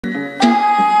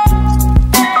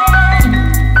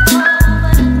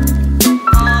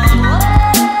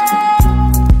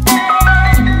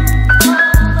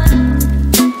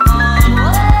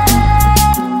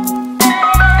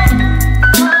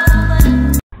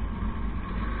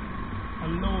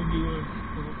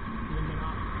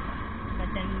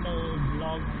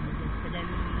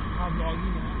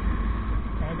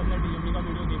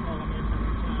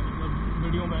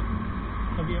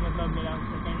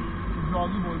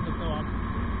सकते हो आप।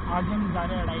 आज हम जा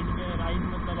रहे हैं राइड पे। राइड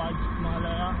मतलब आज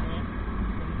हिमालय है,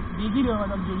 देख ही रहे हो,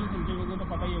 मतलब जो सिलते होगे तो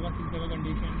पता ही होगा सिलते का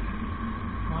कंडीशन।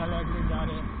 हिमालय के लिए जा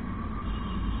रहे हैं,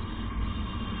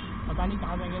 पता नहीं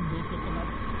कहाँ जाएंगे, दोस्त लोग के साथ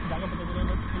जाकर पता चलेगा।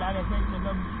 बस फिलहाल ऐसे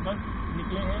मतलब बस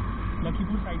निकले हैं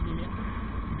लखीपुर साइड के लिए,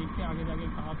 देखते हैं आगे जाके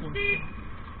कहाँ पहुँचते हैं।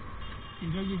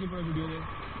 इंजॉय कीजिए पूरा वीडियो में।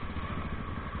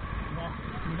 वाह,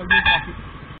 निकल गई काफ़ी।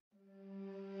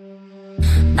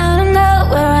 I don't know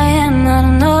where I am, I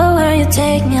don't know where you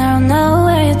take me, I don't know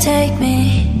where you take me.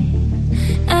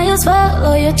 I just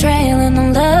follow your trail and I'm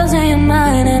losing your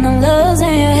mind and I'm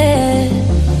losing your head.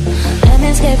 Let me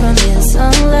escape from this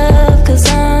love, cause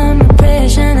I'm a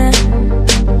prisoner.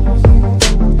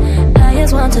 I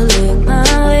just want to look my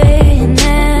way and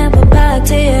never back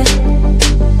to you.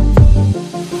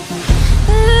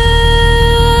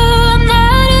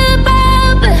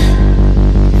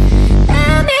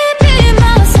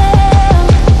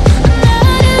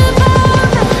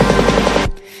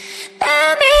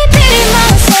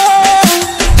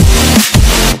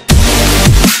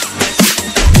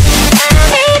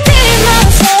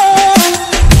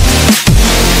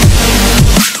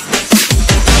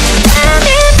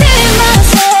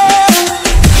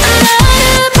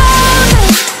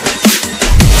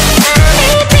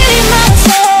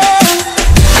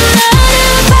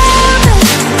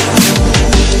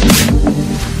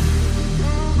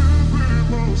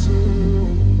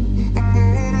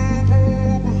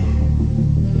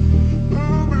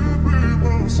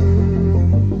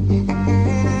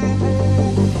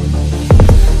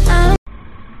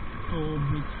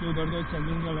 उधर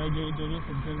checking चल रहा है, जो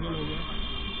subscriber लोग हैं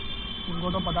उनको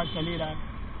तो पता चल ही रहा है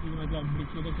कि मतलब ब्रिज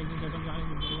पे तो चेकिंग खत्म जाने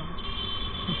मिलेगा,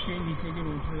 उसके नीचे के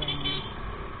रोड से जाएंगे।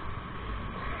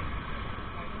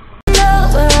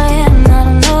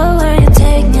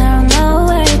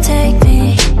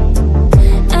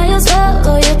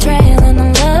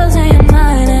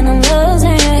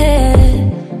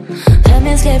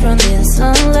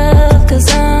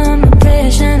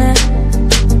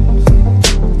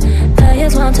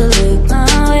 To look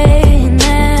my way and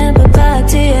never back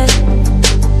to you.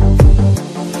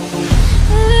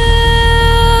 Ooh,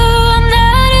 I'm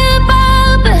not a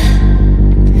pauper.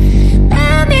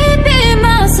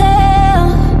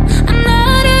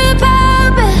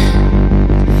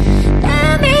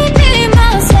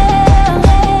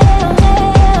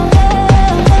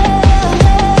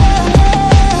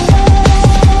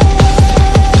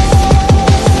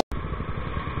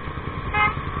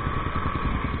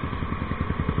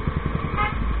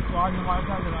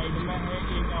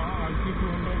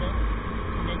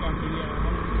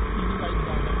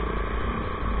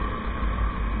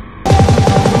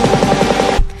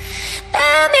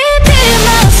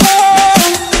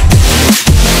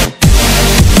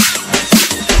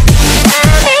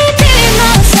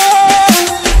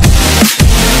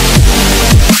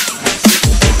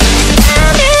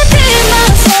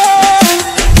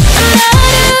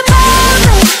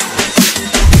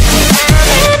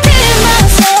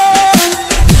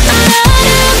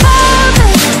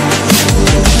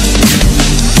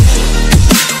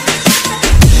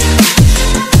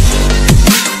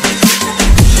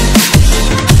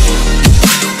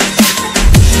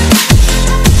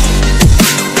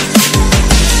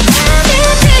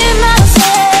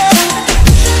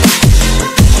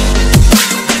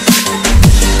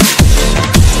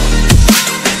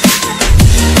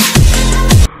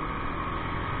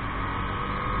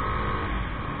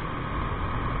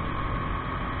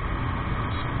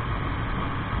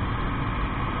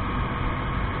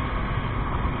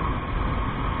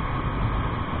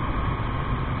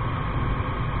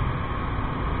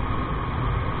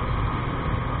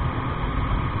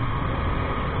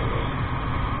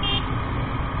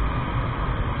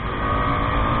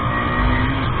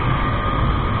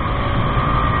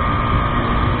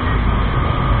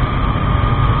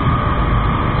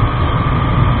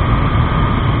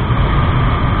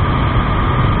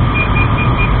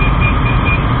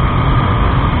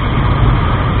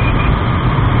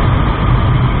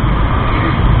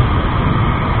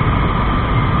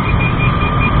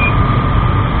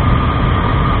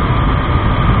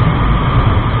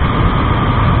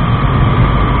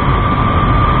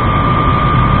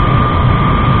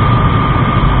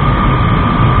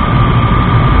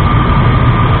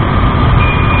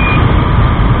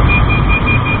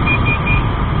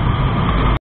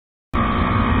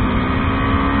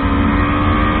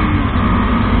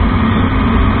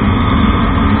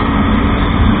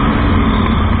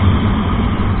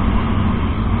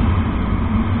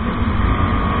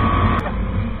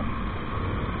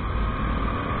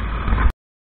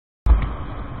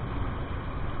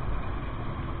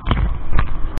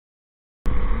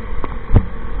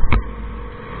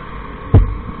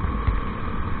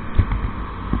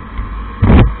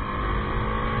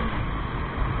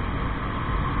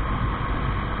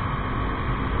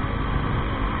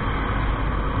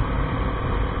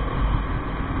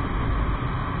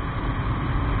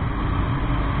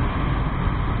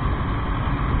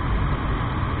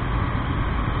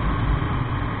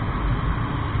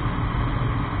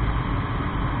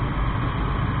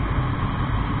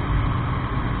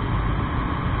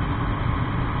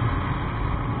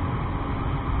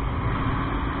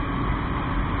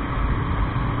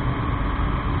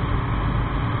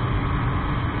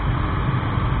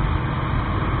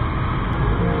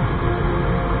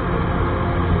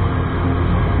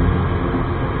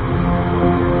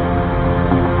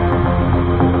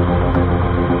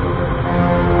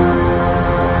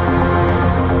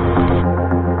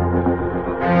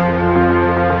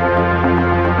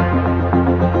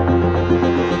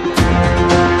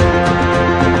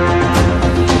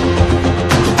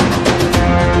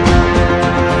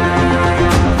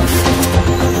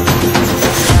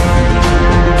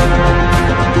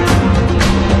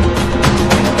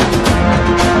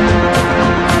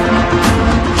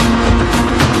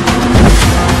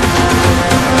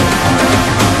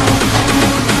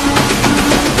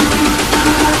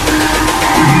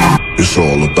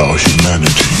 about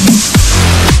humanity.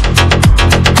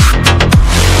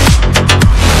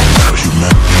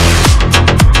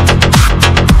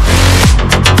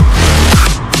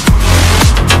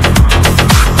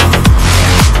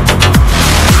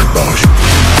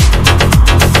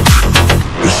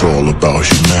 It's all about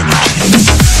humanity.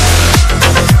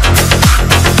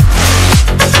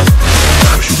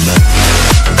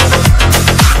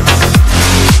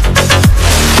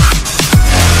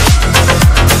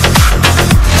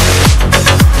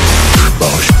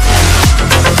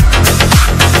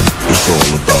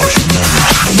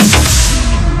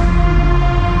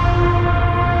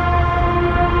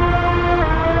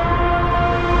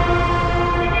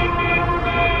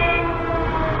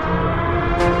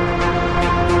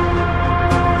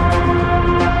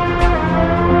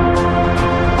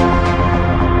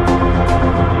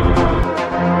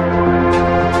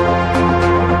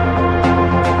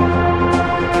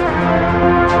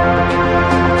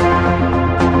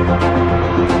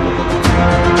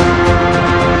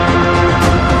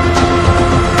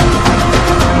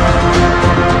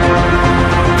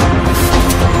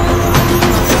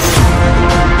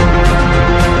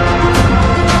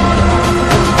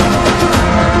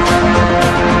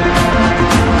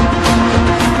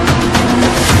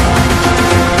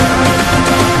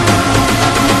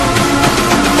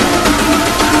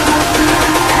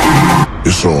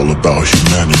 It's all about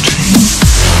humanity.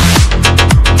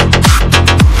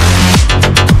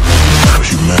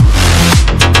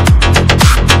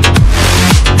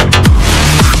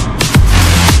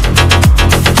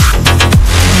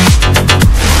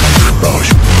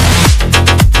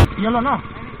 ये लो ना,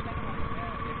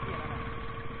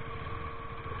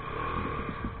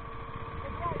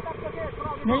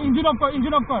 नहीं इंजन ऑफ कर,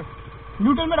 इंजन ऑफ कर,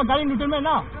 न्यूट्रल में रख, गाड़ी न्यूट्रल में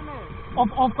ना, ऑफ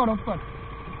ऑफ कर, ऑफ कर,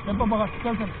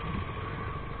 चल चल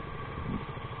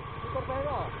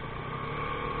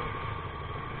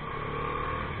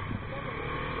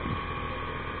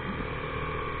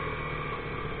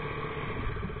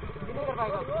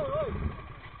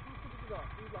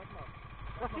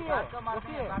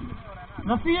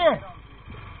रस्सी है,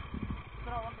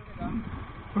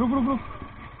 रुक रुक रुक,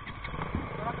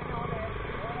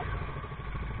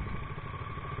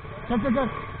 चल चल चल,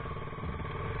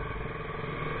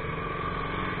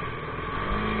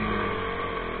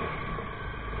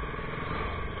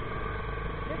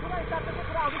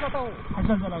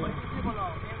 अच्छा चला गया,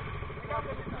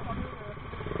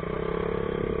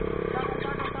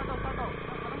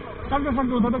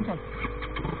 चल उधर तक चल,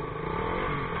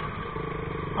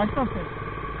 अच्छा से।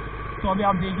 तो अभी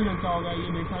आप देख ही लो क्या होगा, ये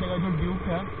बेचारे का जो ड्यूक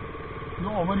है जो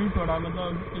ओवर हीट हो रहा है, मतलब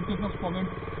एक इसका स्पॉकेट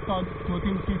का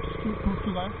 2-3 सीट टूट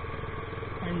चुका है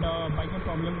एंड बाइक में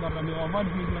प्रॉब्लम कर रहा है, ओवर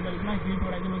हीट मतलब इतना हीट हो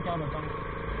रहा है कि मैं क्या बताऊँ।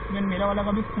 लेकिन मेरा वाला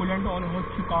का भी कूलेंट ऑन हो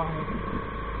चुका है,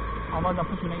 आवाज़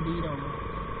आपको सुनाई दे ही रहा होगा।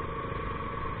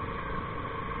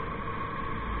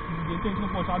 देखिए इसको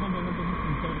पहुँचा दो दोनों किसी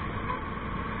future.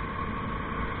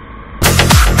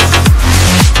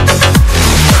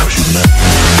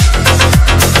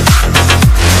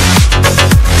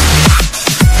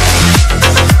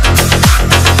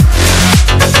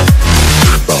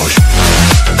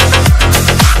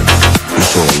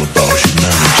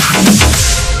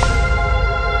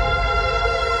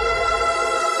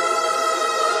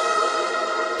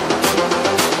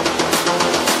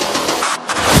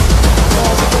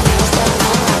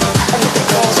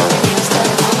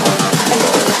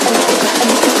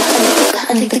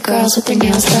 Girls with their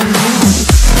nails done now.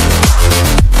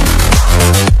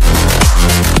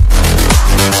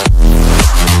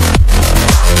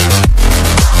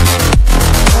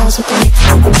 Girls with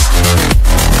their